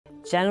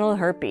Genital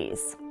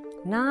herpes.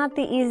 Not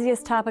the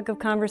easiest topic of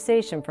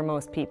conversation for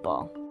most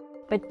people.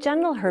 But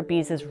genital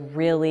herpes is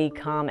really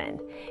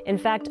common. In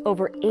fact,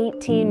 over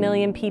 18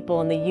 million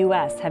people in the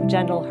US have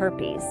genital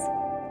herpes.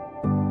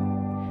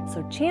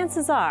 So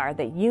chances are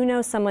that you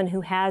know someone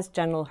who has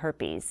genital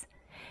herpes,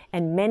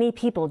 and many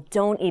people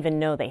don't even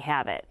know they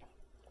have it.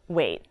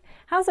 Wait,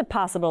 how is it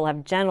possible to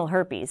have genital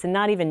herpes and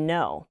not even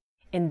know?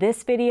 In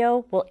this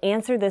video, we'll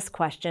answer this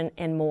question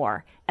and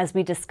more as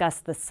we discuss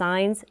the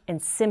signs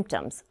and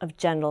symptoms of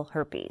genital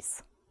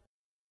herpes.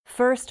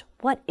 First,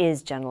 what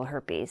is genital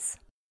herpes?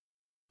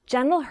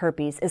 Genital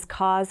herpes is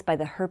caused by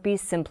the herpes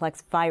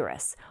simplex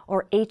virus,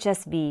 or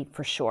HSV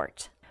for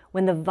short.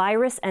 When the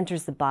virus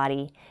enters the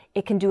body,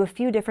 it can do a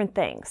few different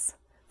things.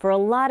 For a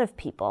lot of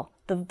people,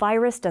 the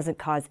virus doesn't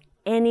cause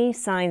any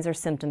signs or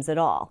symptoms at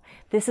all.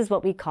 This is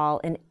what we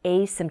call an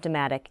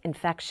asymptomatic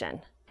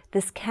infection.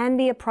 This can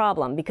be a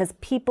problem because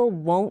people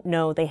won't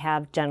know they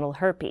have genital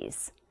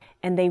herpes,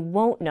 and they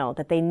won't know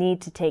that they need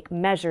to take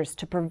measures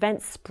to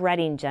prevent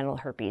spreading genital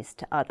herpes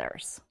to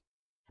others.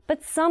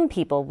 But some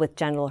people with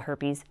genital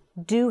herpes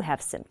do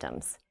have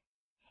symptoms.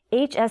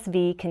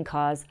 HSV can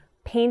cause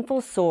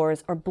painful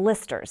sores or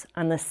blisters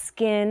on the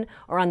skin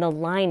or on the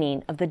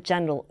lining of the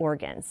genital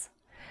organs.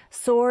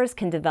 Sores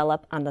can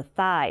develop on the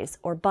thighs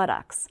or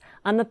buttocks,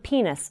 on the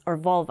penis or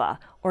vulva,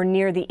 or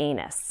near the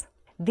anus.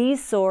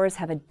 These sores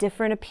have a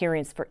different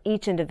appearance for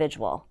each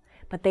individual,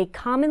 but they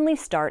commonly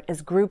start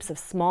as groups of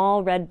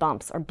small red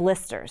bumps or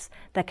blisters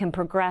that can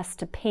progress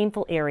to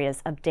painful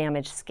areas of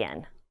damaged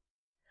skin.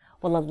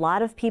 While a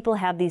lot of people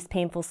have these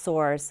painful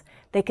sores,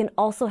 they can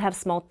also have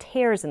small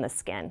tears in the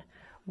skin,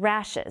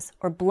 rashes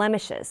or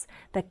blemishes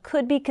that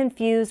could be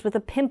confused with a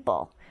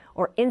pimple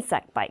or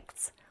insect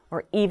bites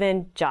or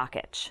even jock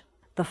itch.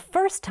 The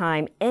first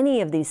time any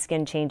of these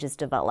skin changes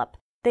develop,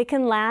 they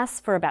can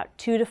last for about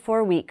 2 to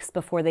 4 weeks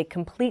before they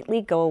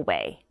completely go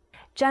away.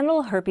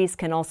 Genital herpes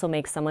can also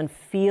make someone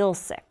feel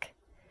sick.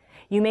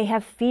 You may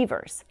have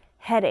fevers,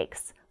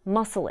 headaches,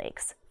 muscle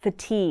aches,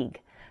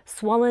 fatigue,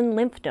 swollen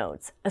lymph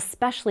nodes,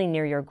 especially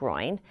near your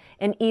groin,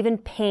 and even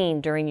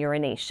pain during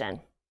urination.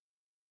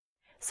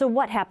 So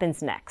what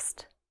happens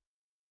next?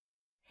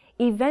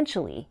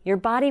 Eventually, your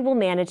body will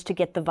manage to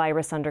get the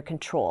virus under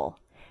control,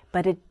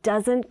 but it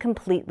doesn't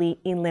completely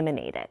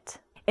eliminate it.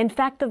 In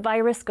fact, the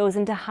virus goes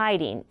into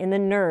hiding in the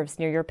nerves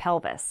near your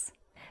pelvis.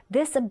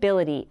 This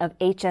ability of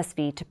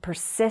HSV to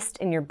persist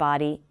in your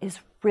body is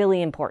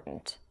really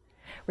important.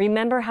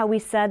 Remember how we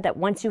said that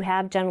once you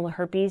have genital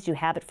herpes, you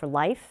have it for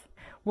life?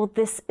 Well,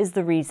 this is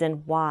the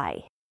reason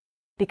why.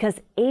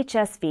 Because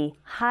HSV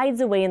hides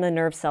away in the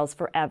nerve cells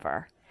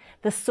forever,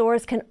 the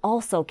sores can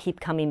also keep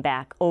coming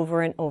back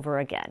over and over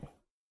again.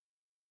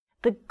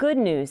 The good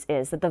news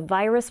is that the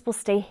virus will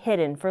stay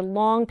hidden for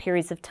long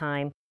periods of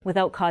time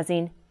without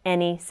causing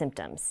any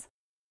symptoms.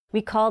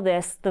 We call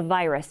this the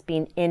virus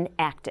being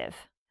inactive.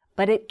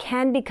 But it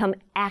can become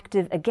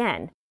active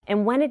again,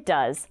 and when it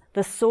does,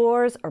 the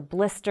sores or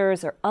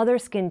blisters or other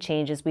skin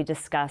changes we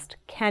discussed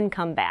can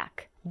come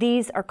back.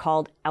 These are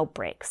called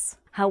outbreaks.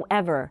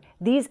 However,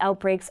 these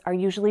outbreaks are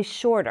usually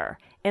shorter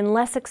and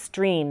less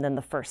extreme than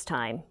the first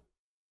time.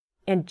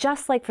 And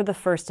just like for the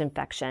first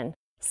infection,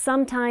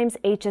 sometimes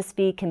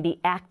HSV can be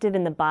active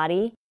in the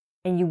body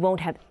and you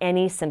won't have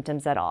any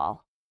symptoms at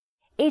all.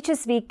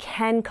 HSV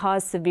can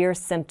cause severe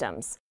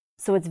symptoms,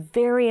 so it's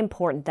very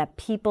important that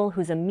people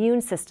whose immune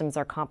systems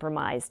are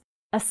compromised,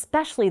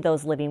 especially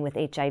those living with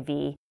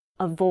HIV,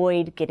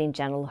 avoid getting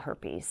genital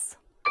herpes.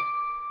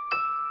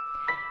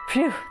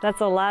 Phew,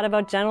 that's a lot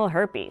about genital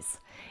herpes.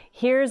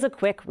 Here's a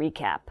quick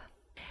recap.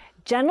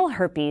 Genital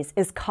herpes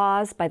is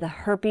caused by the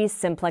herpes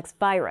simplex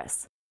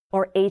virus,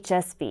 or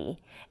HSV,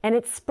 and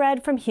it's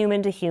spread from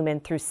human to human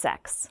through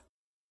sex.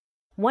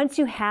 Once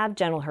you have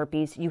genital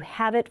herpes, you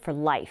have it for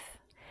life,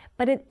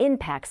 but it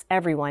impacts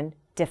everyone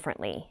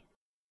differently.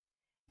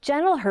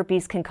 Genital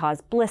herpes can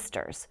cause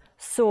blisters,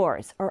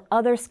 sores, or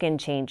other skin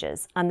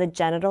changes on the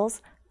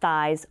genitals,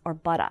 thighs, or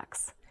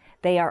buttocks.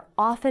 They are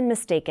often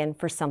mistaken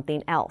for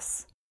something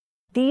else.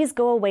 These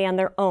go away on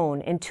their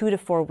own in 2 to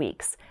 4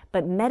 weeks,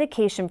 but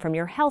medication from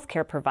your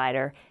healthcare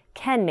provider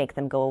can make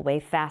them go away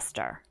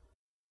faster.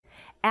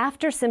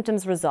 After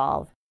symptoms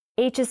resolve,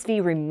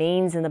 HSV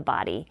remains in the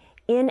body,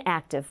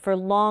 inactive for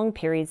long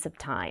periods of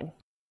time.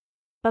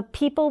 But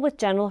people with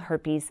genital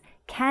herpes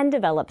can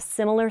develop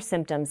similar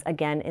symptoms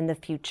again in the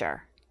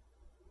future.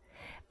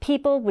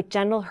 People with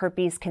genital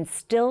herpes can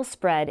still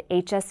spread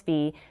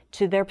HSV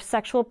to their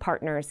sexual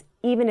partners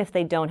even if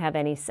they don't have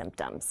any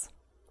symptoms.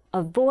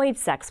 Avoid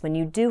sex when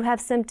you do have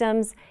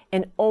symptoms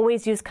and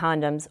always use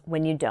condoms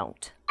when you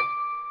don't.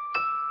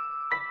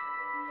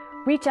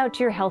 Reach out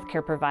to your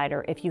healthcare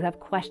provider if you have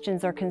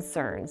questions or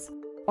concerns,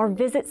 or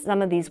visit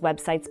some of these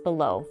websites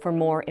below for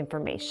more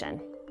information.